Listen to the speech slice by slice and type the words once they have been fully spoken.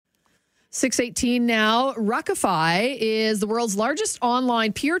6:18 now. Ruckify is the world's largest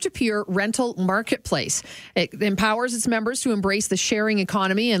online peer-to-peer rental marketplace. It empowers its members to embrace the sharing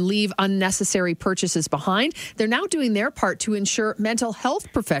economy and leave unnecessary purchases behind. They're now doing their part to ensure mental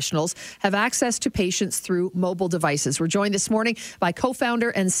health professionals have access to patients through mobile devices. We're joined this morning by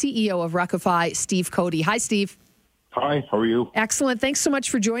co-founder and CEO of Ruckify, Steve Cody. Hi, Steve. Hi, how are you? Excellent. Thanks so much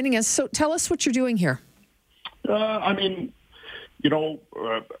for joining us. So tell us what you're doing here.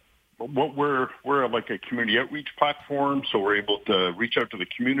 We're like a community outreach platform, so we're able to reach out to the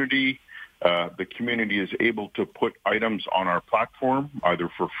community. The community is able to put items on our platform, either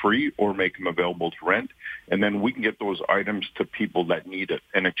for free or make them available to rent, and then we can get those items to people that need it.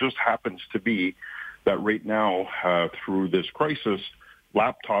 And it just happens to be that right now, through this crisis,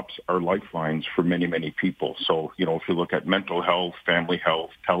 laptops are lifelines for many, many people. So, if you look at mental health, family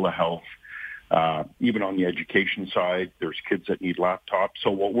health, telehealth, even on the education side, there's kids that need laptops.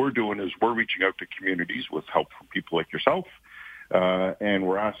 So what we're doing is we're reaching out to communities with help from people like yourself. And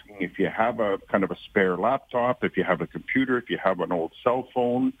we're asking if you have a kind of a spare laptop, if you have a computer, if you have an old cell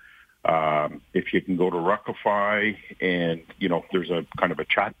phone, if you can go to Ruckify and, there's a kind of a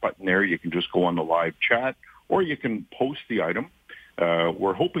chat button there. You can just go on the live chat or you can post the item.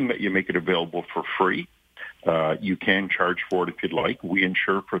 We're hoping that you make it available for free. You can charge for it if you'd like. We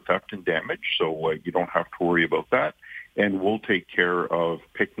insure for theft and damage, so you don't have to worry about that. And we'll take care of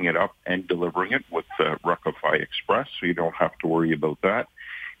picking it up and delivering it with Ruckify Express, so you don't have to worry about that.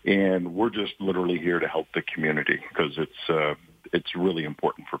 And we're just literally here to help the community because it's really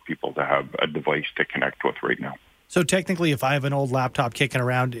important for people to have a device to connect with right now. So technically, if I have an old laptop kicking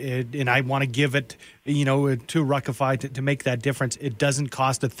around and I want to give it, to Ruckify to make that difference, it doesn't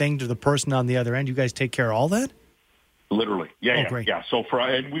cost a thing to the person on the other end. You guys take care of all that? Literally. Yeah. Great. Yeah. So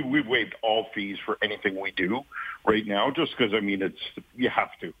we've waived all fees for anything we do right now, just because, you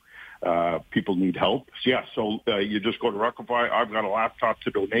have to. People need help. So you just go to Ruckify. I've got a laptop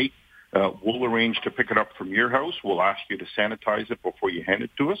to donate. We'll arrange to pick it up from your house. We'll ask you to sanitize it before you hand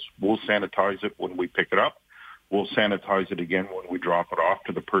it to us. We'll sanitize it when we pick it up. We'll sanitize it again when we drop it off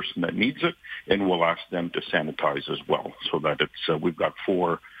to the person that needs it, and we'll ask them to sanitize as well, so that we've got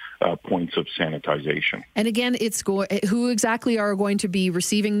 4 points of sanitization. And again, who exactly are going to be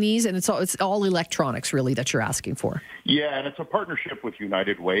receiving these? And it's all electronics, really, that you're asking for. Yeah, and it's a partnership with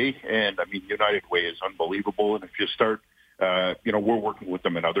United Way, and United Way is unbelievable. And if you start, we're working with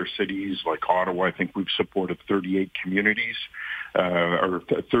them in other cities like Ottawa. I think we've supported 38 communities or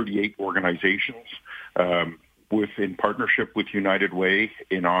 38 organizations. In partnership with United Way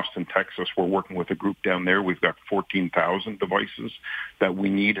in Austin, Texas, we're working with a group down there. We've got 14,000 devices that we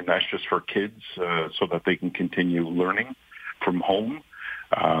need, and that's just for kids so that they can continue learning from home.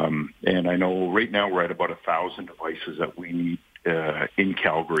 And I know right now we're at about 1,000 devices that we need in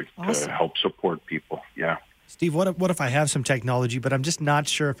Calgary to help support people. Yeah. Steve, what if I have some technology, but I'm just not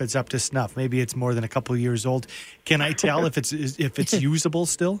sure if it's up to snuff? Maybe it's more than a couple of years old. Can I tell if it's usable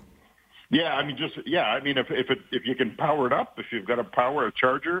still? Yeah, if you can power it up, if you've got a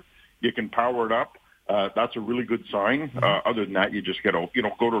charger, you can power it up. That's a really good sign. Other than that, you just go to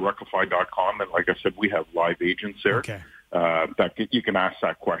Ruckify.com, and like I said, we have live agents there. Okay. That you can ask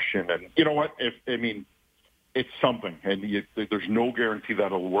that question. And you know what? It's something, and there's no guarantee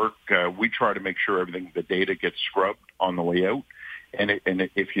that'll work. We try to make sure the data gets scrubbed on the way out. And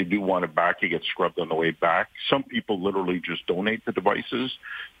if you do want it back, you get scrubbed on the way back. Some people literally just donate the devices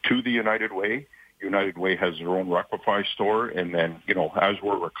to the United Way. United Way has their own Ruckify store. And then, as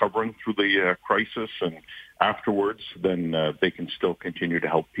we're recovering through the crisis and afterwards, then they can still continue to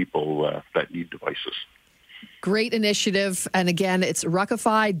help people that need devices. Great initiative. And again, it's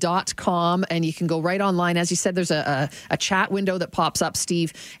ruckify.com, and you can go right online. As you said, there's a chat window that pops up,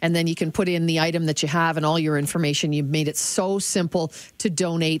 Steve, and then you can put in the item that you have and all your information. You've made it so simple to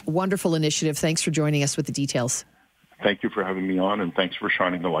donate. Wonderful initiative. Thanks for joining us with the details. Thank you for having me on, and thanks for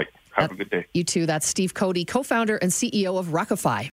shining the light. Have a good day. You too. That's Steve Cody, co-founder and CEO of Ruckify.